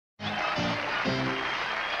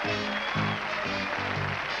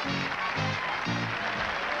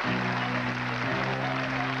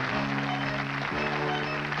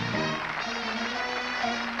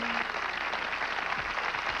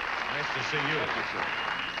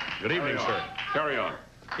Good evening, sir. Carry on.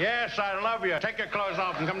 Yes, I love you. Take your clothes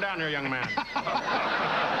off and come down here, young man.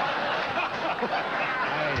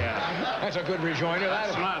 That's a good rejoinder.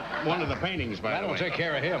 That's not one of the paintings, by the way. That'll take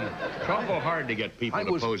care of him. It's awful hard to get people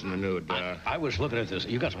to pose in the nude. I was looking at this.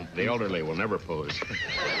 You got some... The elderly will never pose.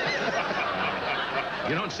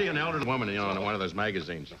 You don't see an elderly woman, in one of those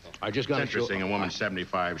magazines. I just got It's interesting, a woman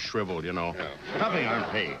 75, shriveled, Yeah. Nothing on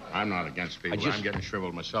pay. I'm not against people. I'm getting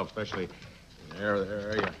shriveled myself, especially...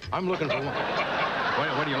 There, yeah. I'm looking for one.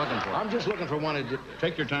 What are you looking for? I'm just looking for one.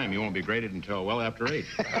 Take your time. You won't be graded until well after 8.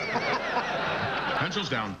 Pencils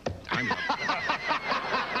down. Time's up.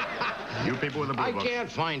 You people with the blue I books. can't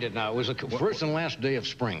find it now. It was the first and last day of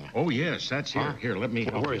spring. Oh, yes, that's here. Huh? Here, let me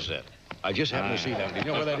help Where you. is that? I just happened to see that. Do you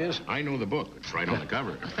know where that is? I know the book. It's right on the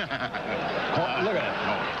cover. Oh, look at it.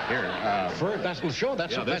 Oh, here.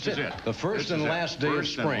 That's it. The first and last day of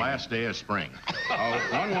spring. First and last day of spring.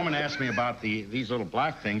 One woman asked me about these little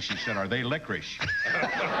black things. She said, "Are they licorice?"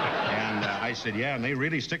 And I said, "Yeah, and they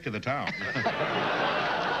really stick to the town."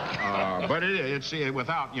 But it's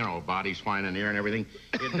without, bodies flying in the air and everything.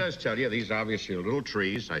 It does tell you these obviously are little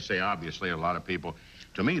trees. I say obviously. A lot of people,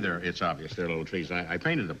 to me, it's obvious they're little trees. I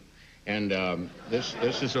painted them. And this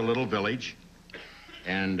is a little village.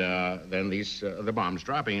 And then the bombs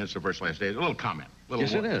dropping. It's the first last day. A little comment.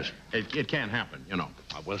 Yes, it is. It can happen, Well,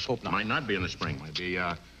 let's hope not. Might not be in the spring. Might be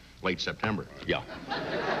late September. Yeah.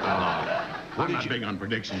 I'm not big on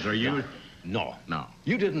predictions. Are you? No. No.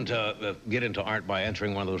 You didn't get into art by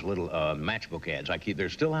entering one of those little matchbook ads. They're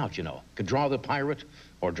still out, Could draw the pirate,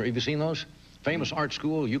 or have you seen those? Famous art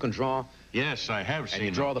school, you can draw. Yes, I have seen. And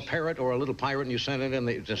you draw the parrot or a little pirate, and you send it in.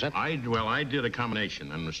 I did a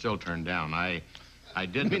combination and was still turned down. I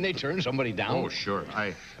did. You mean they turned somebody down? Oh, sure.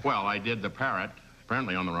 I did the parrot,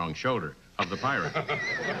 apparently on the wrong shoulder of the pirate,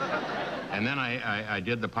 and then I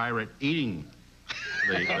did the pirate eating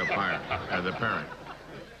the parrot.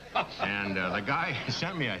 And the guy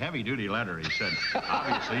sent me a heavy-duty letter. He said,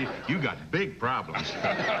 obviously, you got big problems.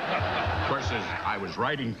 Of course, I was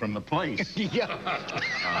writing from the place. Yeah.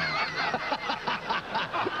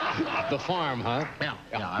 The farm, huh? Yeah,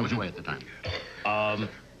 I was away at the time.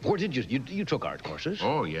 Where did you took art courses?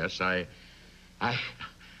 Oh, yes, I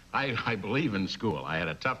believe in school. I had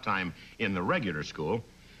a tough time in the regular school.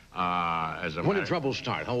 When did trouble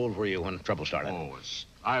start? How old were you when trouble started? Oh,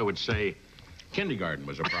 I would say kindergarten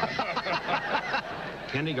was a problem.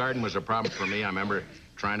 Kindergarten was a problem for me. I remember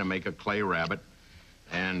trying to make a clay rabbit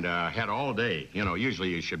and had all day. Usually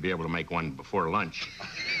you should be able to make one before lunch.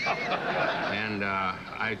 And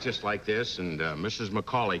I just like this, and Mrs.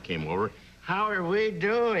 Macaulay came over. How are we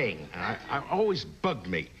doing? I always bugged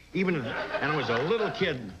me. And I was a little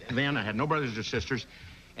kid then. I had no brothers or sisters.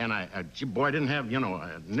 And I didn't have,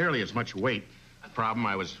 nearly as much weight. Problem,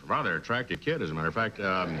 I was a rather attractive kid, as a matter of fact.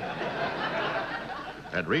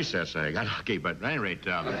 At recess, I got lucky, but at any rate,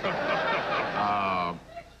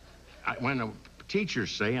 when the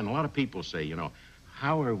teachers say, and a lot of people say,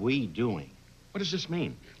 how are we doing? What does this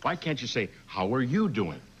mean? Why can't you say, how are you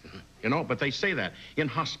doing? But they say that in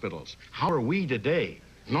hospitals. How are we today?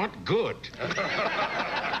 Not good.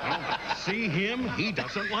 See him? He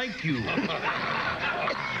doesn't like you.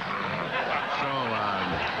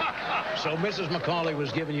 So Mrs. Macaulay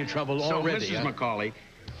was giving you trouble already. So Mrs. Macaulay,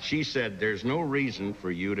 she said, there's no reason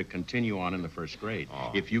for you to continue on in the first grade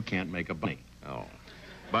if you can't make a bunny. Oh.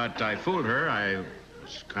 But I fooled her. I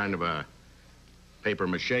was kind of a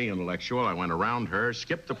papier-mâché intellectual. I went around her,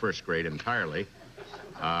 skipped the first grade entirely,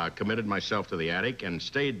 committed myself to the attic, and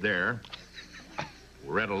stayed there.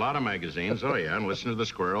 Read a lot of magazines, and listened to the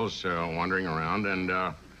squirrels wandering around,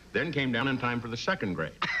 and then came down in time for the second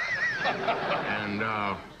grade. And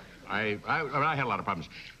I had a lot of problems.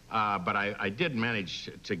 But I did manage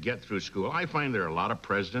to get through school. I find there are a lot of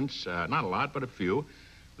presidents, not a lot, but a few,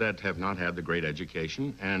 that have not had the great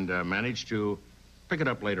education and managed to pick it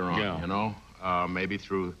up later on, maybe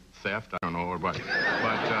through theft, I don't know, or what. But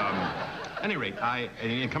at any rate,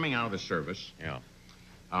 coming out of the service,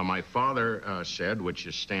 my father said, which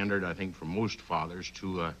is standard, I think, for most fathers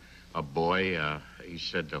to a boy, he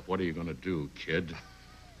said, what are you going to do, kid?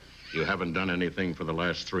 You haven't done anything for the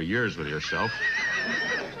last 3 years with yourself.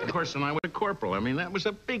 Of course, and I was a corporal. I mean, that was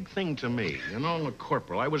a big thing to me, a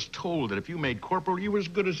corporal. I was told that if you made corporal, you were as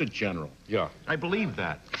good as a general. Yeah. I believed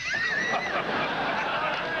that.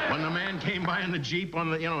 When the man came by in the Jeep on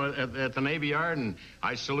the, at the Navy Yard, and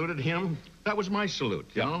I saluted him, that was my salute,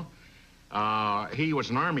 you know? He was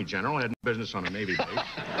an Army general, had no business on a Navy base.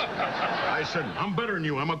 I said, I'm better than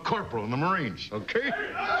you. I'm a corporal in the Marines, okay?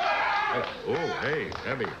 Oh, hey,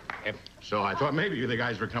 heavy. So I thought maybe you the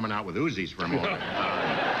guys were coming out with Uzis for a moment.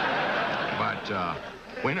 But But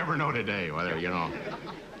we never know today whether, you know.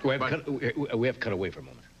 We have to cut away for a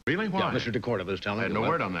moment. Really? Why? Yeah, Mr. DeCorda was telling I had me. no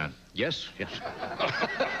word on that. Yes, yes. Should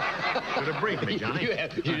have briefed me, Johnny. You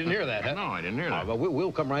didn't hear that, huh? No, I didn't hear that. Well,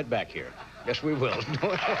 we'll come right back here. Yes, we will. A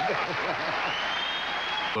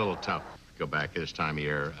little tough to go back this time of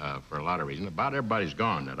year for a lot of reasons. About everybody's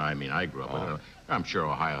gone that I grew up with. I'm sure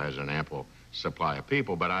Ohio has an ample supply of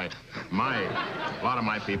people, but a lot of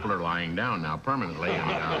my people are lying down now permanently. And,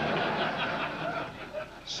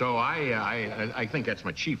 so I think that's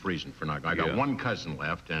my chief reason for not going. I got one cousin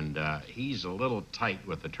left, and he's a little tight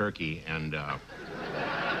with the turkey, and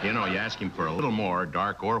you know, you ask him for a little more,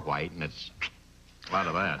 dark or white, and it's a lot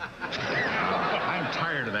of that. I'm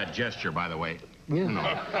tired of that gesture, by the way. Yeah.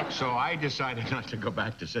 No. So I decided not to go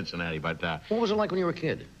back to Cincinnati, but... what was it like when you were a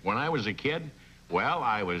kid? When I was a kid, well,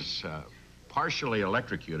 I was partially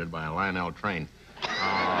electrocuted by a Lionel train.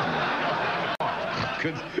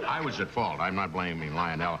 I was at fault. I'm not blaming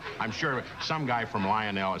Lionel. I'm sure some guy from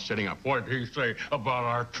Lionel is sitting up. What did he say about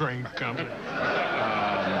our train coming?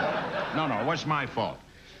 No, it was my fault.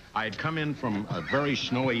 I had come in from a very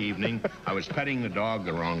snowy evening. I was petting the dog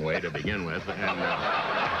the wrong way to begin with, and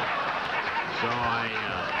so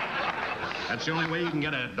that's the only way you can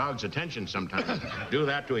get a dog's attention sometimes. Do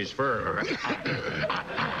that to his fur.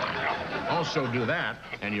 Also do that,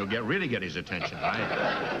 and you'll really get his attention.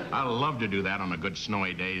 I love to do that on a good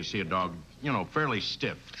snowy day. You see a dog, you know, fairly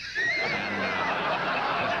stiff.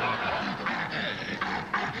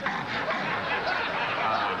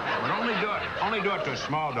 But only do it to a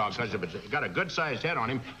small dog, because if it's got a good-sized head on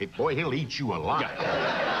him, boy, he'll eat you alive.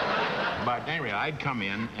 But anyway, I'd come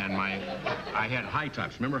in, and I had high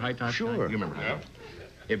tops. Remember high tops? Sure. You remember high tops.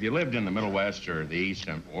 If you lived in the Middle West or the East,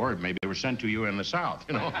 or maybe they were sent to you in the South,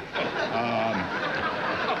 you know.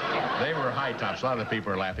 They were high tops. A lot of the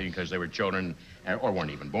people are laughing because they were children or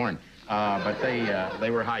weren't even born. But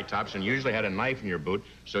they were high tops and usually had a knife in your boot,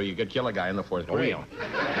 so you could kill a guy in the fourth grade.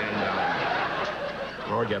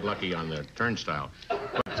 Or get lucky on the turnstile.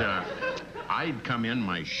 But I'd come in,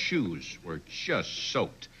 my shoes were just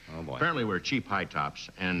soaked. Oh, boy. Apparently, we were cheap high tops,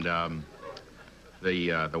 and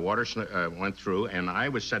the water went through, and I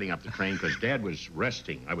was setting up the train because Dad was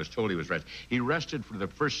resting. I was told he was resting. He rested for the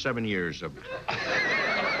first 7 years of...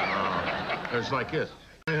 it was like this.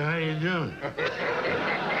 Hey, how you doing?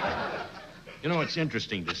 You know, it's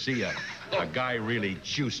interesting to see a guy really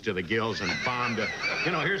juiced to the gills and bombed.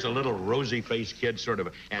 You know, here's a little rosy-faced kid, sort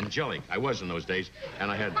of angelic. I was in those days,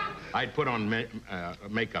 and I'd put on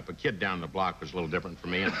makeup. A kid down the block was a little different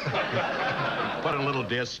from me. And put on little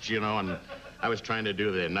discs, you know, and I was trying to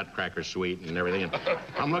do the Nutcracker Suite and everything. And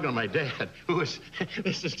I'm looking at my dad, this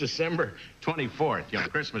is December 24th, you know,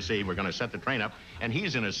 Christmas Eve. We're going to set the train up, and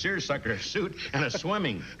he's in a seersucker suit and a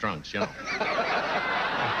swimming trunks, you know.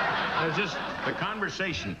 It was just the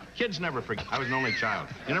conversation. Kids never forget. I was an only child.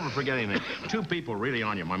 You never forget anything. Two people really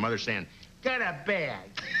on you. My mother saying, "Get a bag."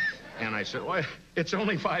 And I said, "Well, it's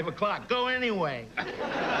only 5 o'clock. Go anyway."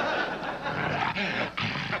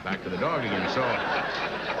 Back to the dog again. So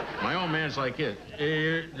my old man's like this.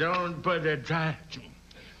 Don't try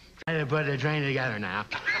to put the train together now.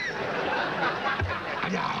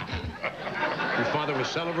 Your father was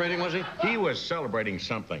celebrating, was he? He was celebrating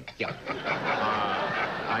something. Yeah.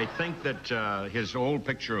 I think that his old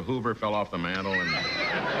picture of Hoover fell off the mantle, and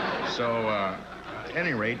so, at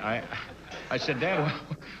any rate, I said, Dad, well,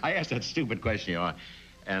 I asked that stupid question, you know,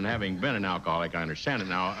 and having been an alcoholic, I understand it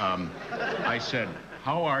now. I said,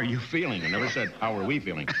 how are you feeling? I never said, how are we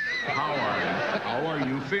feeling? How are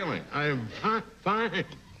you feeling? I'm fine.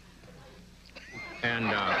 And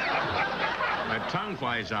my tongue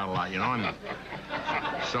flies out a lot, you know, and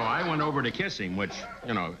so I went over to kiss him, which,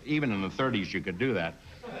 you know, even in the 30s you could do that.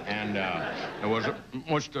 And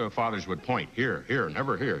most fathers would point, here,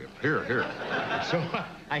 never here. So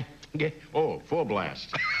I get, full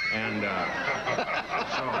blast. And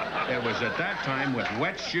so it was at that time with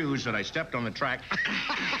wet shoes that I stepped on the track.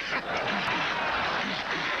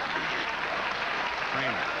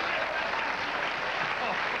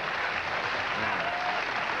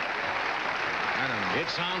 It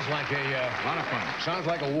sounds like a lot of fun. Sounds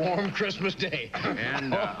like a warm Christmas day.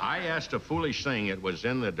 And I asked a foolish thing. It was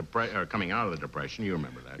in the coming out of the Depression. You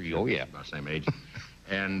remember that? Oh, yeah. About the same age.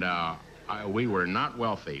 And we were not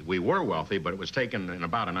wealthy. We were wealthy, but it was taken in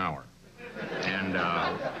about an hour. And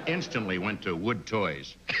instantly went to wood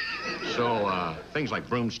toys. So things like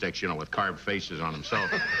broomsticks, you know, with carved faces on them. So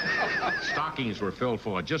stockings were filled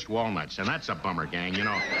full of just walnuts, and that's a bummer, gang, you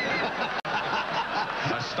know.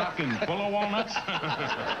 A stocking full of walnuts?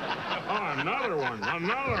 Oh, another one.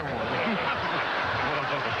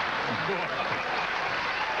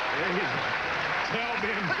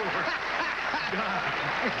 hell-bent for.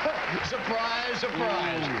 Surprise,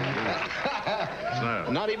 surprise.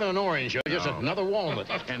 So, Not even an orange, just another walnut.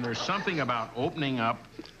 and there's something about opening up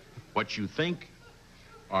what you think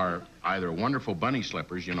are either wonderful bunny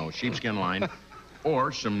slippers, you know, sheepskin line,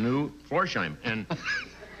 or some new Florsheim. And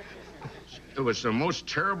it was the most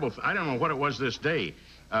terrible, I don't know what it was this day.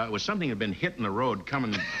 It was something that had been hit in the road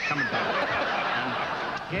coming down.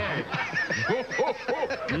 Yeah.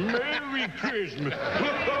 Merry Christmas.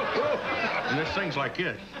 And this thing's like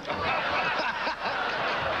it.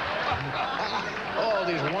 All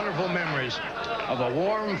these wonderful memories of a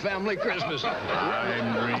warm family Christmas.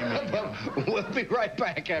 I'm dreaming. We'll be right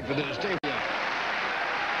back after this. Stay with us.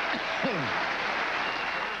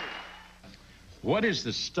 What is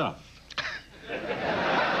the stuff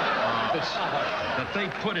that they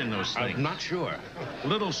put in those things? I'm not sure.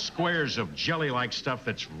 Little squares of jelly-like stuff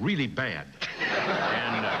that's really bad.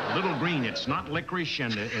 And little green, it's not licorice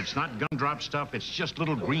and it's not gumdrop stuff. It's just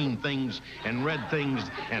little green things and red things.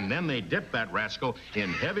 And then they dip that rascal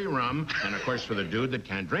in heavy rum. And, of course, for the dude that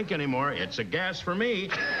can't drink anymore, it's a gas for me. You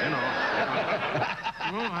know.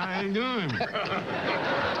 Oh, how you doing?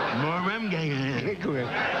 More rum gang.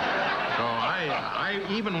 So I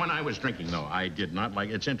even when I was drinking, though, I did not like,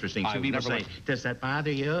 it's interesting. Some people say, does that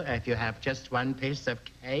bother you if you have just one piece of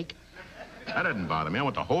cake? That didn't bother me. I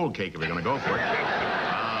want the whole cake if you're going to go for it.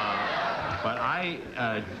 But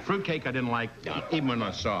fruit cake I didn't like, even with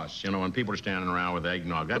a sauce. You know, when people are standing around with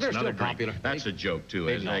eggnog. That's another drink. Popular. That's a joke, too,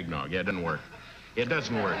 is eggnog. Yeah, it doesn't work. It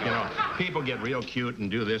doesn't work. You know, people get real cute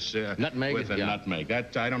and do this nutmeg, with a nutmeg.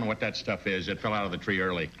 That, I don't know what that stuff is. It fell out of the tree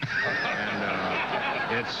early.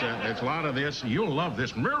 And it's a lot of this. You'll love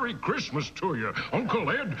this. Merry Christmas to you.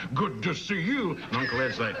 Uncle Ed, good to see you. And Uncle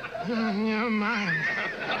Ed's like,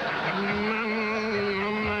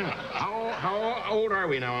 how old are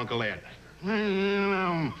we now, Uncle Ed?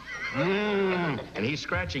 And he's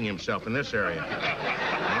scratching himself in this area.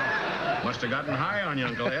 Well, must have gotten high on you,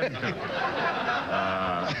 Uncle Ed. But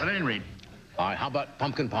I didn't read. All right, how about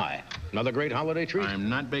pumpkin pie? Another great holiday treat? I'm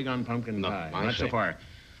not big on pumpkin pie. Not so far.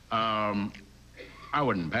 I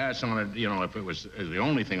wouldn't pass on it, you know, if it was the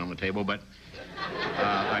only thing on the table, but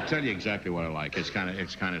I tell you exactly what I like. It's kind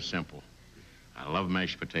of simple. I love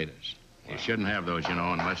mashed potatoes. You shouldn't have those, you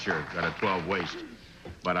know, unless you've got a 12 waist.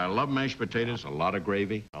 But I love mashed potatoes, a lot of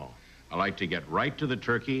gravy. Oh. I like to get right to the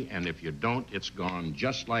turkey, and if you don't, it's gone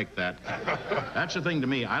just like that. That's the thing to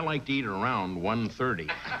me. I like to eat around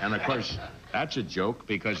 1:30. And, of course, that's a joke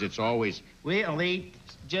because it's always, we'll eat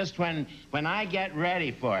just when I get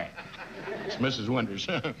ready for it. It's Mrs. Winters.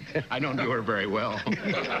 I don't do her very well.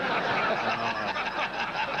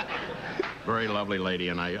 Very lovely lady,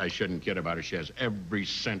 and I shouldn't kid about her. She has every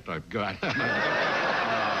cent I've got.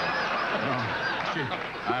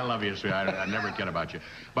 I love you, sweetheart. I never kid about you.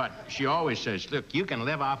 But she always says, look, you can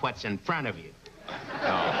live off what's in front of you.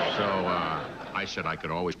 So I said I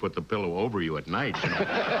could always put the pillow over you at night, you know.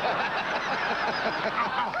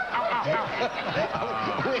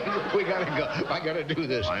 We gotta go. I gotta do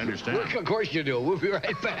this. I understand. Of course you do. We'll be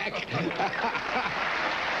right back.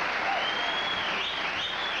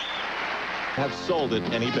 Have sold it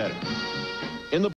any better. In the